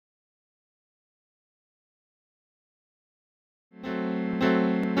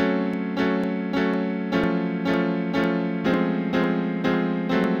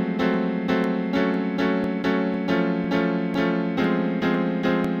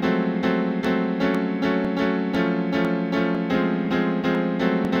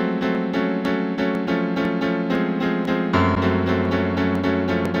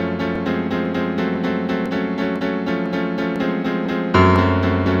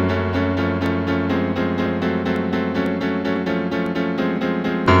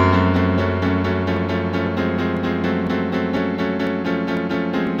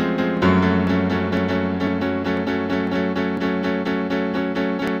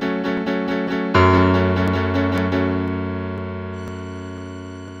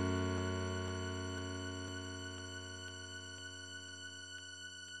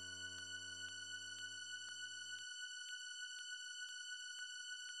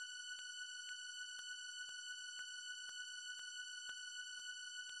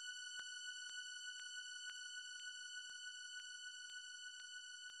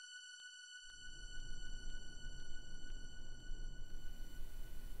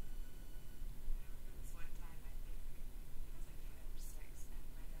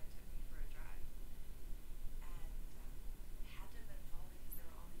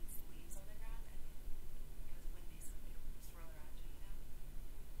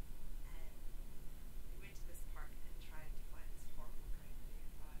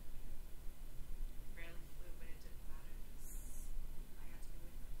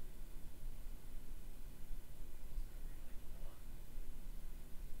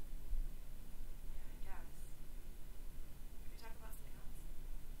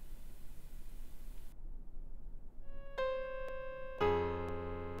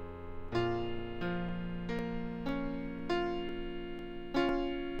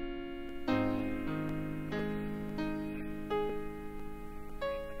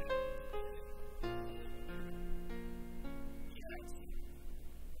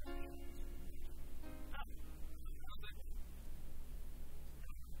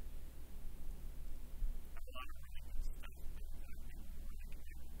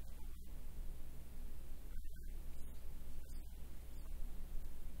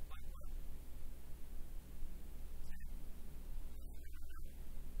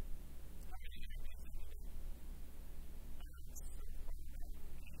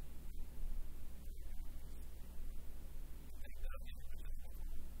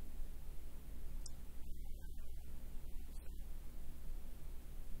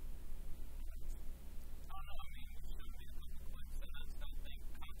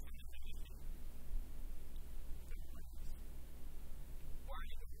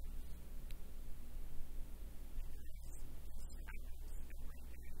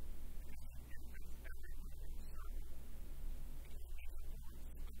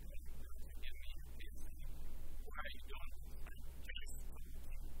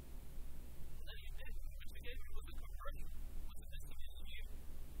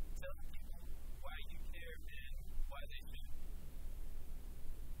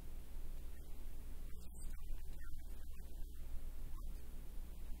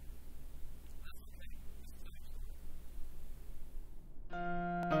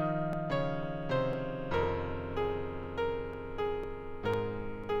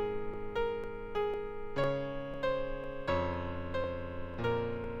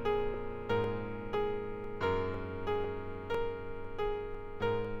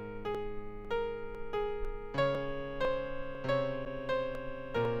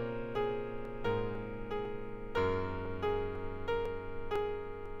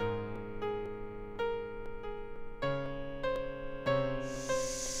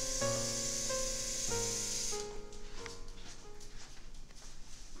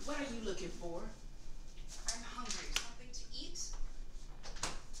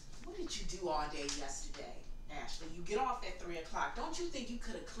o'clock. Don't you think you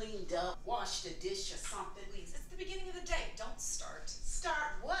could have cleaned up, washed a dish or something? Please, it's the beginning of the day. Don't start.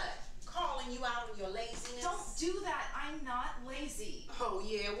 Start what? Calling you out on your laziness? Don't do that. I'm not lazy. Oh,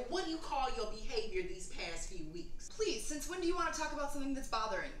 yeah. Well, what do you call your behavior these past few weeks? Please, since when do you want to talk about something that's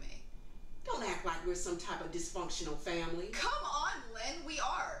bothering me? Don't act like we're some type of dysfunctional family. Come on, Lynn. We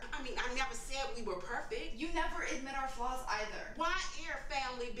are. I mean, I never said we were perfect. You never admit our flaws either. Why air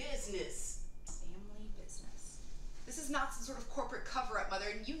family business? Family business. This is not some sort of corporate cover-up, Mother,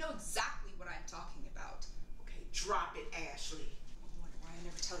 and you know exactly what I'm talking about. Okay, drop it, Ashley. I wonder why I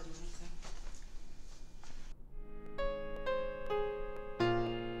never tell you anything.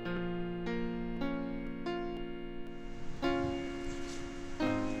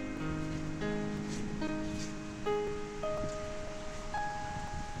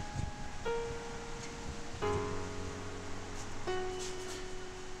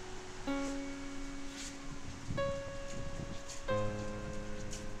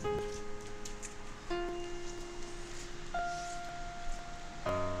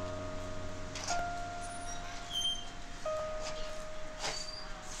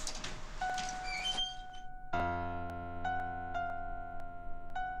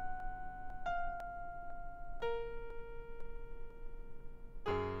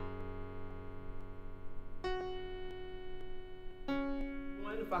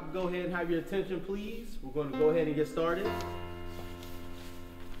 If I could go ahead and have your attention, please. We're going to go ahead and get started.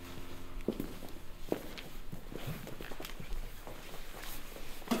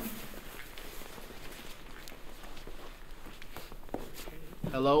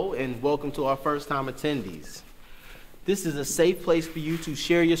 Hello, and welcome to our first-time attendees. This is a safe place for you to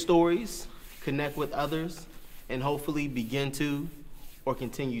share your stories, connect with others, and hopefully begin to or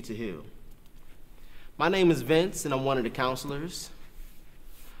continue to heal. My name is Vince, and I'm one of the counselors.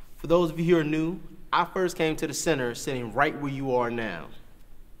 For those of you who are new, I first came to the center sitting right where you are now.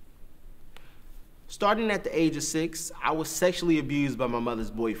 Starting at the age of 6, I was sexually abused by my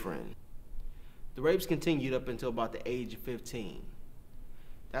mother's boyfriend. The rapes continued up until about the age of 15.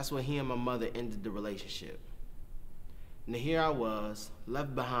 That's when he and my mother ended the relationship. And here I was,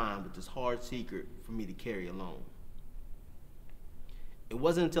 left behind with this hard secret for me to carry alone. It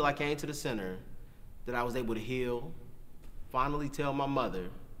wasn't until I came to the center that I was able to heal, finally tell my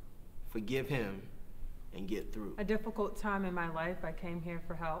mother, forgive him, and get through. A difficult time in my life, I came here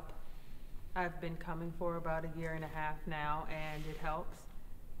for help. I've been coming for about 1.5 years now, and it helps.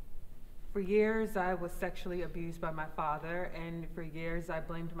 For years, I was sexually abused by my father, and for years, I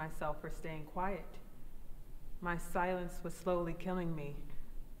blamed myself for staying quiet. My silence was slowly killing me.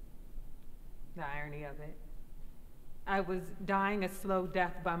 The irony of it. I was dying a slow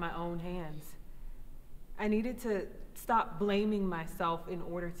death by my own hands. I needed to stop blaming myself in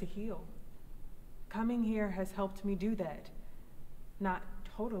order to heal. Coming here has helped me do that. Not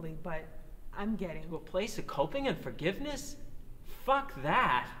totally, but I'm getting. To a place of coping and forgiveness? Fuck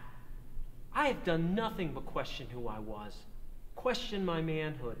that. I have done nothing but question who I was, question my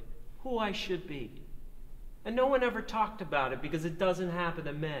manhood, who I should be. And no one ever talked about it because it doesn't happen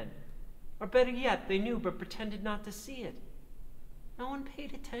to men. Or better yet, they knew but pretended not to see it. No one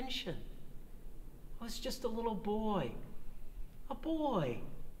paid attention. I was just a little boy. A boy.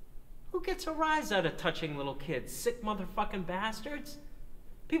 Who gets a rise out of touching little kids? Sick motherfucking bastards?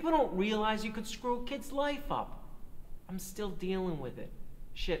 People don't realize you could screw a kid's life up. I'm still dealing with it.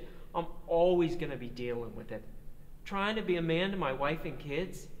 Shit, I'm always gonna be dealing with it. Trying to be a man to my wife and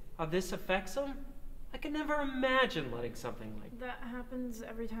kids? How this affects them? I could never imagine letting something like that happens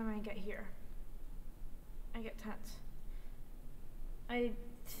every time I get here. I get tense. I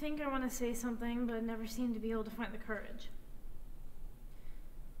think I want to say something, but never seem to be able to find the courage.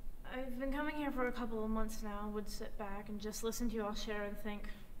 I've been coming here for a couple of months now, would sit back and just listen to you all share and think,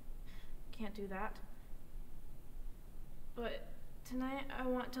 can't do that. But tonight I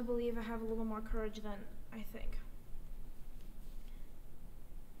want to believe I have a little more courage than I think.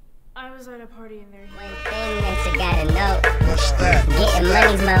 I was at a party and there One thing that you gotta know, getting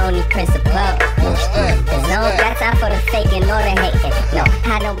money's my only principle. Cause no, got time for the faking or the hating. No,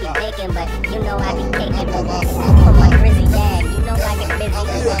 I don't be baking, but you know I be caking. For my grizzy, yeah, you know I get busy.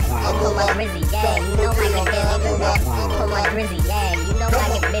 For my grizzy, yeah, you know I get busy. For my grizzy, yeah, you know I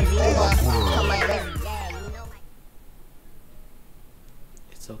get busy. For my grizzy, yeah, you know I...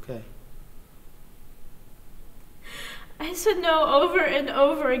 It's okay. I said no over and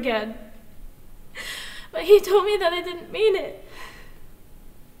over again, but he told me that I didn't mean it.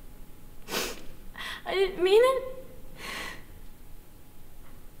 I didn't mean it.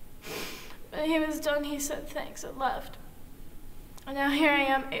 When he was done, he said thanks and left. And now here I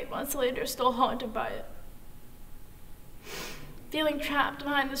am 8 months later, still haunted by it. feeling trapped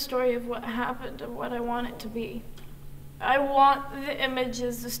behind the story of what happened and what I want it to be. I want the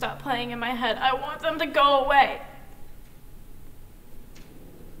images to stop playing in my head. I want them to go away.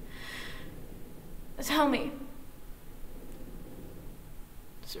 Tell me,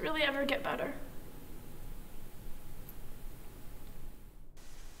 does it really ever get better?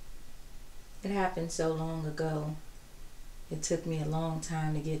 It happened so long ago. It took me a long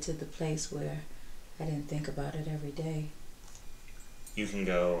time to get to the place where I didn't think about it every day. You can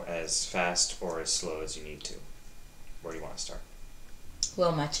go as fast or as slow as you need to. Where do you want to start?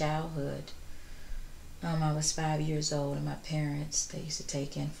 Well, my childhood. I was 5 years old and my parents, they used to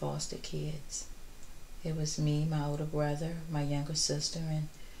take in foster kids. It was me, my older brother, my younger sister, and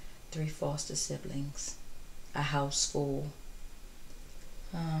 3 foster siblings. A house full.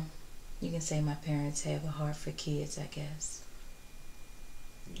 You can say my parents have a heart for kids, I guess.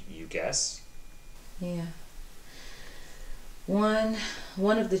 You guess? Yeah. One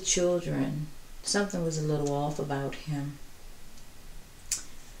of the children, something was a little off about him.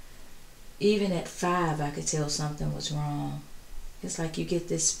 Even at 5, I could tell something was wrong. It's like you get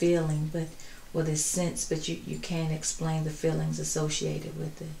this feeling, or this sense, but you can't explain the feelings associated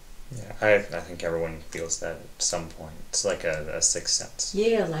with it. Yeah, I think everyone feels that at some point. It's like a sixth sense.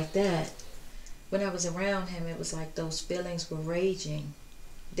 Yeah, like that. When I was around him, it was like those feelings were raging.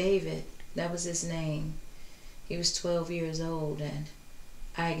 David, that was his name. He was 12 years old, and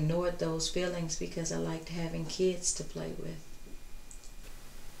I ignored those feelings because I liked having kids to play with.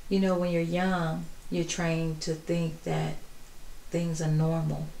 You know, when you're young, you're trained to think that things are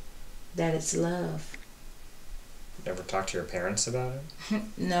normal, that it's love. Ever talk to your parents about it?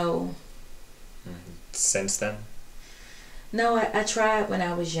 No. Since then? No, I tried when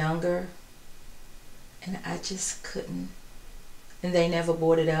I was younger, and I just couldn't. And they never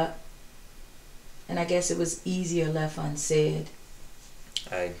brought it up. And I guess it was easier left unsaid.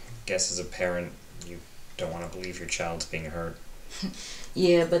 I guess as a parent, you don't want to believe your child's being hurt.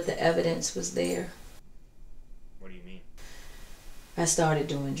 Yeah, but the evidence was there. What do you mean? I started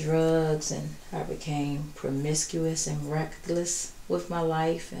doing drugs, and I became promiscuous and reckless with my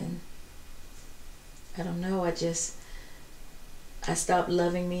life, and I don't know, I stopped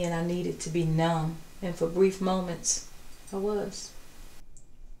loving me, and I needed to be numb, and for brief moments, I was.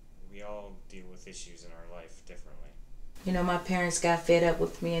 We all deal with issues in our life differently. You know, my parents got fed up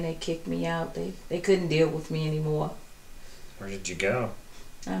with me and they kicked me out. They couldn't deal with me anymore. Where did you go?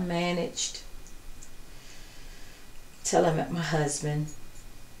 I managed. Till I met my husband.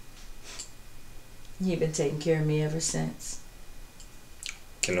 He's been taking care of me ever since.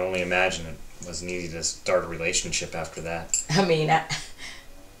 Can only imagine it wasn't easy to start a relationship after that. I mean,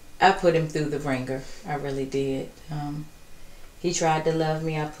 I put him through the ringer. I really did. He tried to love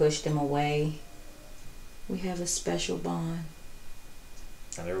me. I pushed him away. We have a special bond.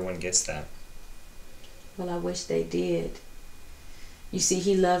 Not everyone gets that. Well, I wish they did. You see,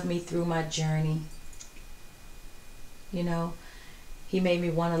 he loved me through my journey. You know, he made me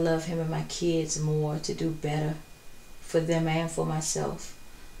want to love him and my kids more, to do better for them and for myself.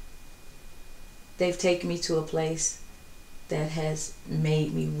 They've taken me to a place that has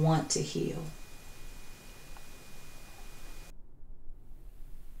made me want to heal.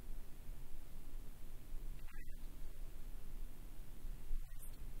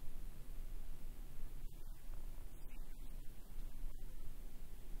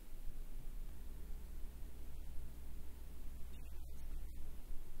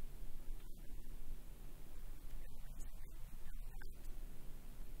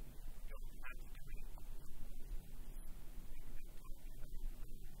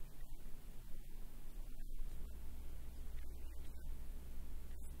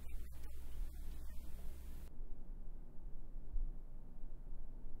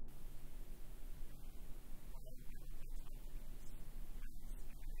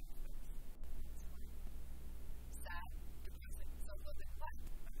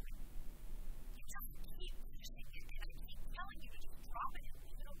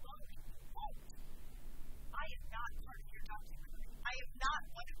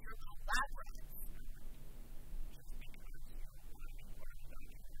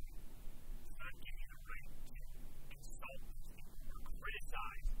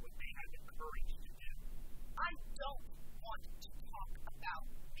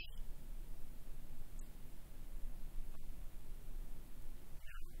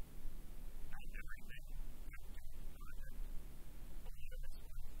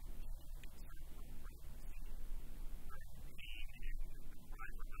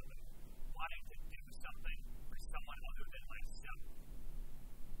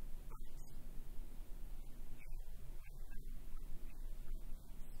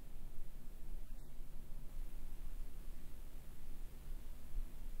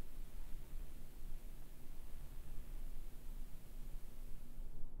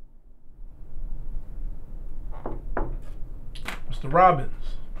 Mr.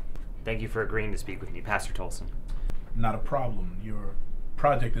 Robbins. Thank you for agreeing to speak with me, Pastor Tolson. Not a problem. Your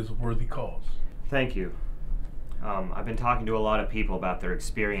project is a worthy cause. Thank you. I've been talking to a lot of people about their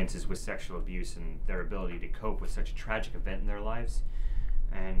experiences with sexual abuse and their ability to cope with such a tragic event in their lives.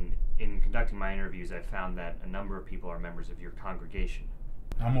 And in conducting my interviews, I found that a number of people are members of your congregation.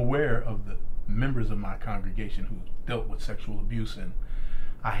 I'm aware of the members of my congregation who dealt with sexual abuse, and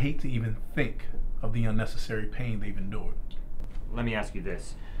I hate to even think of the unnecessary pain they've endured. Let me ask you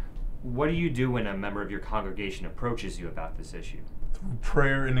this. What do you do when a member of your congregation approaches you about this issue? Through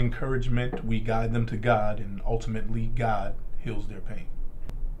prayer and encouragement, we guide them to God, and ultimately God heals their pain.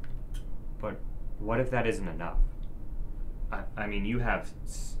 But what if that isn't enough? I mean, you have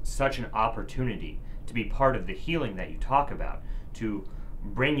such an opportunity to be part of the healing that you talk about, to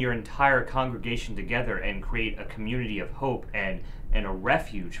bring your entire congregation together and create a community of hope and a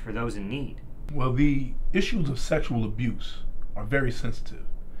refuge for those in need. Well, the issues of sexual abuse are very sensitive,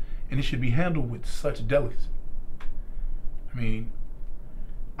 and it should be handled with such delicacy. I mean,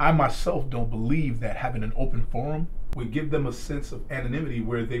 I myself don't believe that having an open forum would give them a sense of anonymity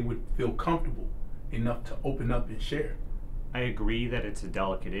where they would feel comfortable enough to open up and share. I agree that it's a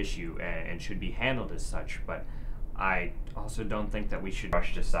delicate issue and should be handled as such, but I also don't think that we should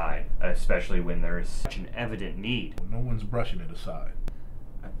brush it aside, especially when there is such an evident need. No one's brushing it aside.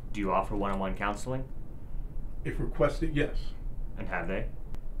 Do you offer one-on-one counseling? If requested, yes. And have they?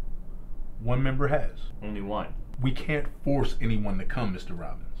 One member has. Only one. We can't force anyone to come, Mr.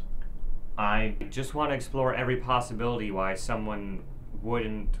 Robbins. I just want to explore every possibility why someone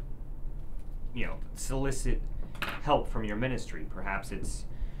wouldn't, solicit help from your ministry. Perhaps it's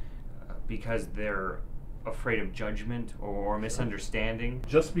because they're afraid of judgment or misunderstanding.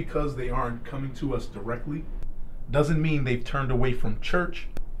 Just because they aren't coming to us directly doesn't mean they've turned away from church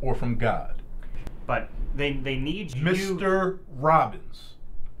or from God. But they need you. Mr. Robbins,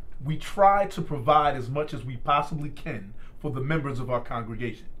 we try to provide as much as we possibly can for the members of our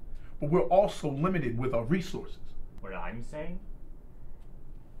congregation, but we're also limited with our resources. What I'm saying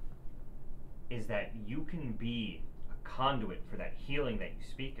is that you can be a conduit for that healing that you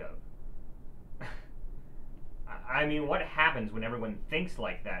speak of. I mean, what happens when everyone thinks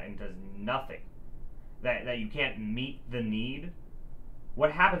like that and does nothing? That you can't meet the need?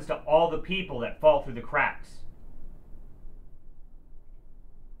 What happens to all the people that fall through the cracks?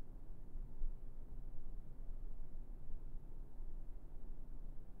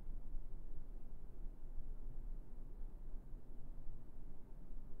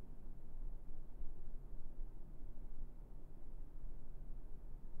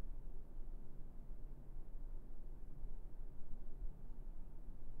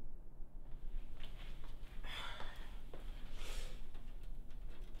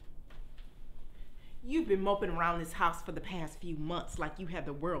 You've been moping around this house for the past few months like you had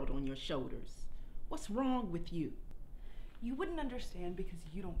the world on your shoulders. What's wrong with you? You wouldn't understand because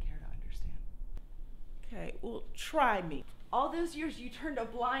you don't care to understand. Okay, well, try me. All those years you turned a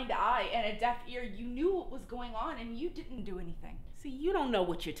blind eye and a deaf ear. You knew what was going on and you didn't do anything. See, you don't know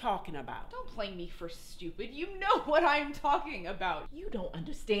what you're talking about. Don't play me for stupid. You know what I'm talking about. You don't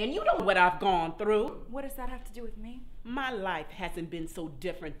understand. You know what I've gone through. What does that have to do with me? My life hasn't been so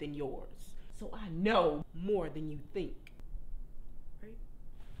different than yours. So I know more than you think. Right?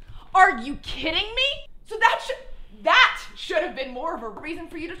 Are you kidding me? So that should have been more of a reason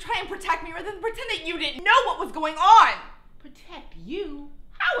for you to try and protect me rather than pretend that you didn't know what was going on. Protect you?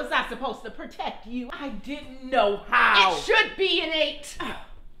 How was I supposed to protect you? I didn't know how. It should be innate.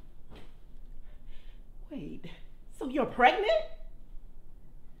 Wait, so you're pregnant?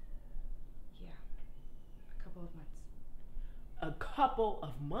 Yeah, a couple of months. A couple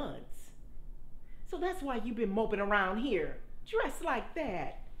of months? So that's why you've been moping around here, dressed like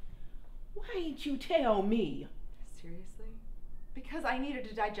that. Why ain't you tell me? Seriously? Because I needed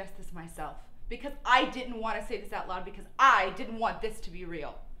to digest this myself. Because I didn't want to say this out loud because I didn't want this to be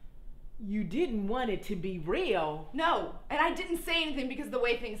real. You didn't want it to be real? No, and I didn't say anything because of the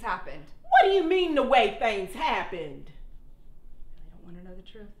way things happened. What do you mean the way things happened? I don't want to know the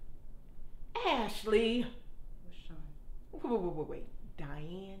truth. Ashley. With Sean. Wait.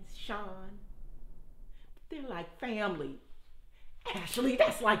 Diane, Sean. They're like family. Ashley,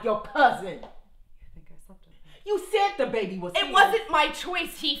 that's like your cousin. You think I slept with him? You said the baby was It his. wasn't my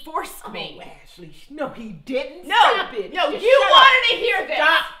choice. He forced me. Oh, Ashley. No, he didn't. No, Stop it. No, Just you shut wanted up. to hear this.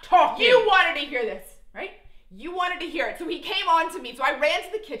 Stop talking. You wanted to hear this, right? You wanted to hear it. So he came on to me. So I ran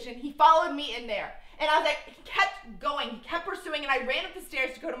to the kitchen. He followed me in there. And I was like, he kept going. He kept pursuing. And I ran up the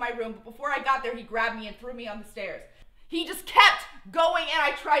stairs to go to my room. But before I got there, he grabbed me and threw me on the stairs. He just kept going, and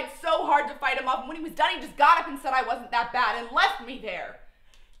I tried so hard to fight him off. And when he was done, he just got up and said I wasn't that bad and left me there.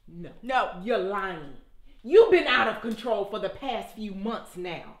 No, you're lying. You've been out of control for the past few months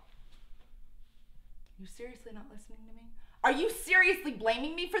now. You seriously not listening to me? Are you seriously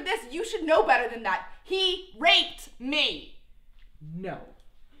blaming me for this? You should know better than that. He raped me. No,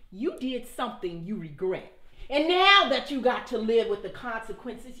 you did something you regret. And now that you got to live with the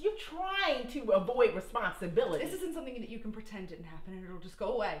consequences, you're trying to avoid responsibility. This isn't something that you can pretend didn't happen and it'll just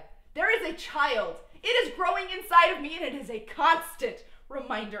go away. There is a child. It is growing inside of me, and it is a constant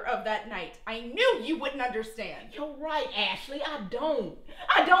reminder of that night. I knew you wouldn't understand. You're right, Ashley. I don't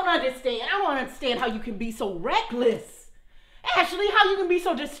understand. I don't understand how you can be so reckless. Ashley, how you can be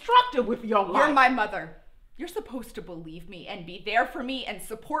so destructive with your life. You're my mother. You're supposed to believe me and be there for me and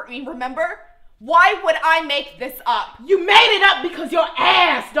support me, remember? Why would I make this up? You made it up because your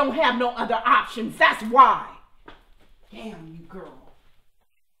ass don't have no other options. That's why. Damn you, girl.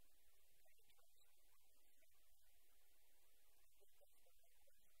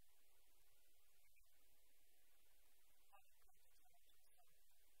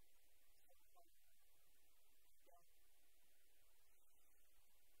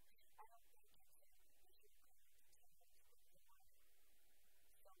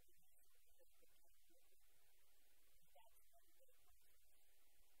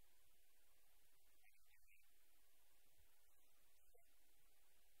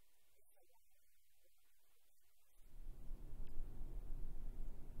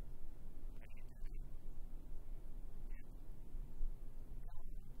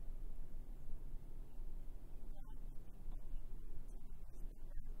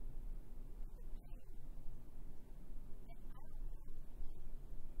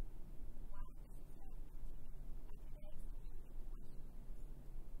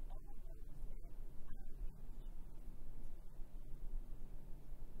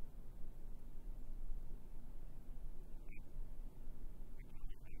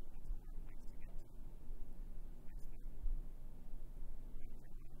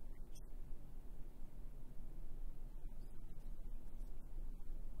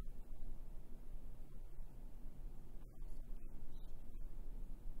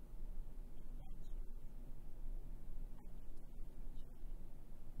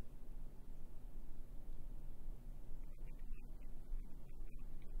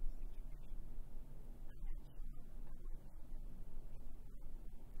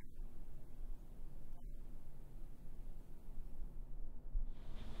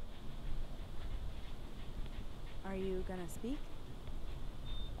 Are you gonna speak?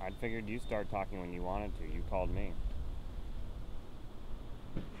 I'd figured you start talking when you wanted to. You called me.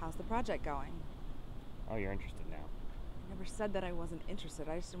 How's the project going? Oh, you're interested now. I never said that I wasn't interested.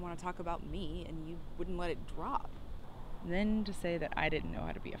 I just didn't want to talk about me, and you wouldn't let it drop. And then to say that I didn't know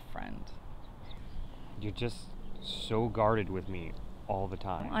how to be a friend. You're just so guarded with me all the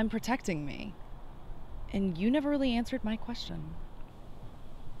time. Well, I'm protecting me. And you never really answered my question.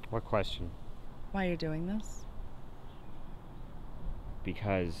 What question? Why you're doing this?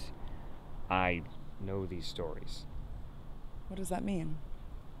 Because I know these stories. What does that mean?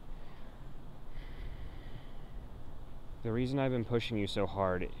 The reason I've been pushing you so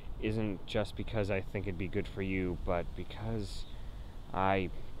hard isn't just because I think it'd be good for you, but because I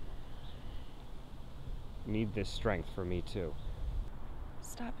need this strength for me too.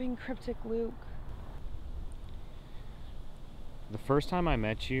 Stop being cryptic, Luke. The first time I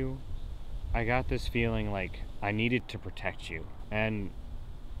met you, I got this feeling like I needed to protect you, and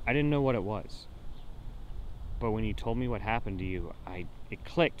I didn't know what it was. But when you told me what happened to you, it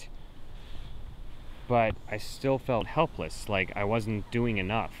clicked. But I still felt helpless, like I wasn't doing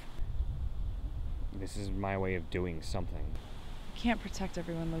enough. This is my way of doing something. You can't protect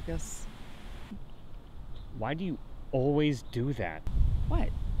everyone, Lucas. Why do you always do that? What?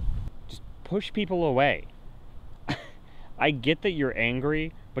 Just push people away. I get that you're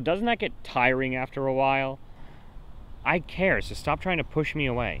angry, but doesn't that get tiring after a while? I care, so stop trying to push me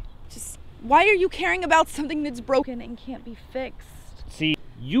away. Just, why are you caring about something that's broken and can't be fixed? See,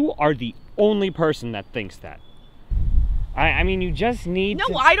 you are the only person that thinks that. I mean, you just need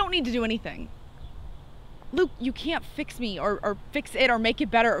to... No, I don't need to do anything. Luke, you can't fix me or fix it or make it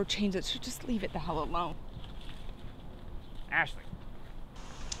better or change it, so just leave it the hell alone. Ashley.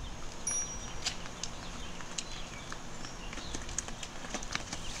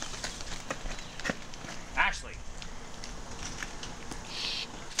 Ashley.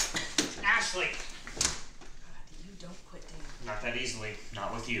 Ashley! You don't quit, Dan. Not that easily.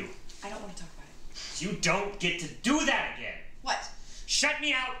 Not with you. I don't want to talk about it. You don't get to do that again. What? Shut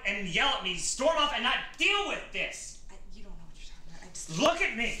me out and yell at me, storm off, and not deal with this. You don't know what you're talking about. Look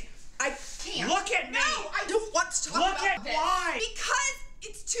at me! I can't. Look at me! No, I don't want to talk Look about at this. why? Because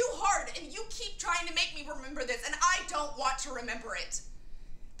it's too hard, and you keep trying to make me remember this, and I don't want to remember it.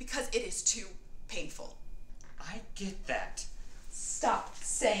 Because it is too painful. I get that. Stop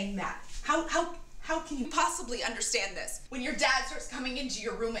saying that. How can you possibly understand this when your dad starts coming into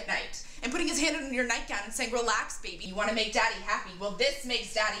your room at night and putting his hand on your nightgown and saying, relax, baby, you want to make daddy happy? Well, this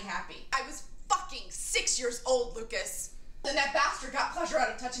makes daddy happy. I was fucking 6 years old, Lucas. And that bastard got pleasure out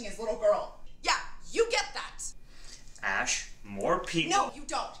of touching his little girl. Yeah, you get that. Ash, more people. No, you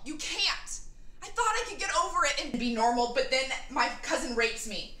don't. You can't. I thought I could get over it and be normal, but then my cousin rapes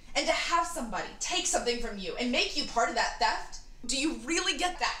me. And to have somebody take something from you and make you part of that theft, do you really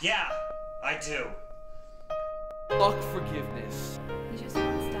get that? Yeah, I do. Fuck forgiveness. You just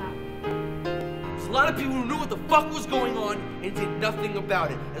won't stop. There's a lot of people who knew what the fuck was going on and did nothing about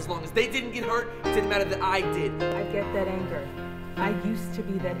it. As long as they didn't get hurt, it didn't matter that I did. I get that anger. I used to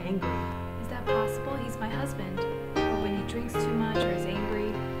be that angry. Is that possible? He's my husband. But when he drinks too much or is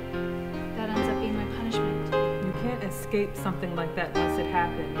angry, that ends up being my punishment. You can't escape something like that once it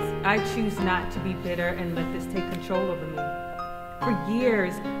happens. I choose not to be bitter and let this take control over me. For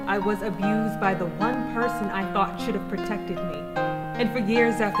years, I was abused by the one person I thought should have protected me. And for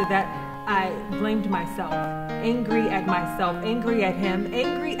years after that, I blamed myself. Angry at myself, angry at him,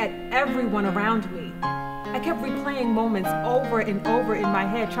 angry at everyone around me. I kept replaying moments over and over in my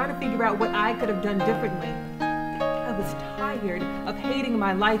head, trying to figure out what I could have done differently. I was tired of hating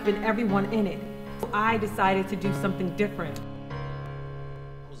my life and everyone in it. So I decided to do something different.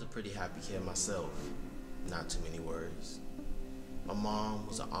 I was a pretty happy kid myself. Not too many worries. My mom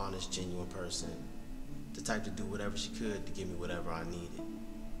was an honest, genuine person. The type to do whatever she could to give me whatever I needed.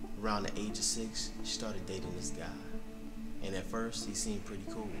 Around the age of 6, she started dating this guy. And at first, he seemed pretty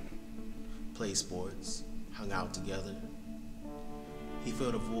cool. Played sports, hung out together. He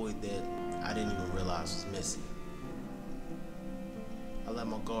filled a void that I didn't even realize was missing. I let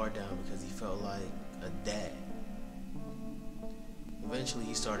my guard down because he felt like a dad. Eventually,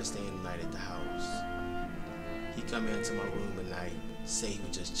 he started staying the night at the house. He'd come into my room at night, say he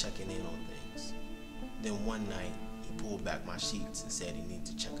was just checking in on things. Then one night, he pulled back my sheets and said he needed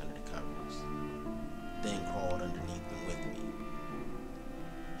to check under the covers. Then crawled underneath them with me.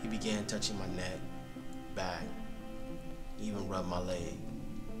 He began touching my neck, back, even rubbed my leg.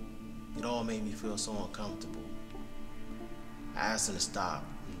 It all made me feel so uncomfortable. I asked him to stop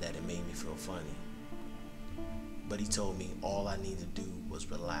and that it made me feel funny. But he told me all I needed to do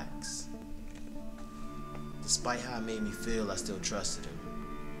was relax. Despite how it made me feel, I still trusted him.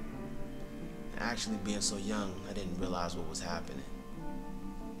 And actually, being so young, I didn't realize what was happening.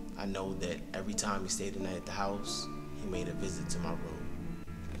 I know that every time he stayed the night at the house, he made a visit to my room.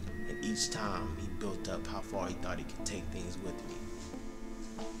 And each time, he built up how far he thought he could take things with me.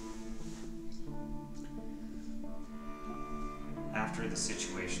 After the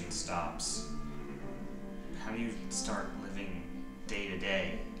situation stops, how do you start living day to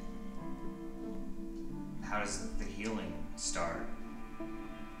day? How does the healing start?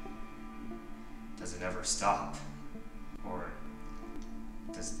 Does it ever stop? Or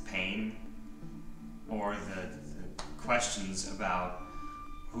does the pain or the questions about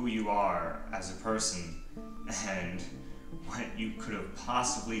who you are as a person and what you could have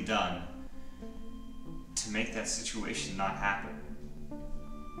possibly done to make that situation not happen?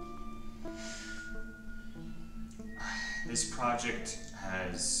 This project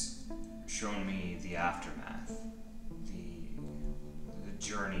has shown me the aftermath, the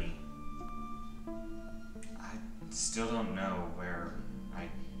journey. I still don't know where I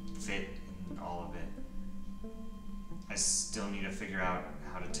fit in all of it. I still need to figure out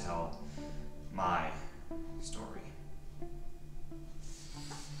how to tell my story.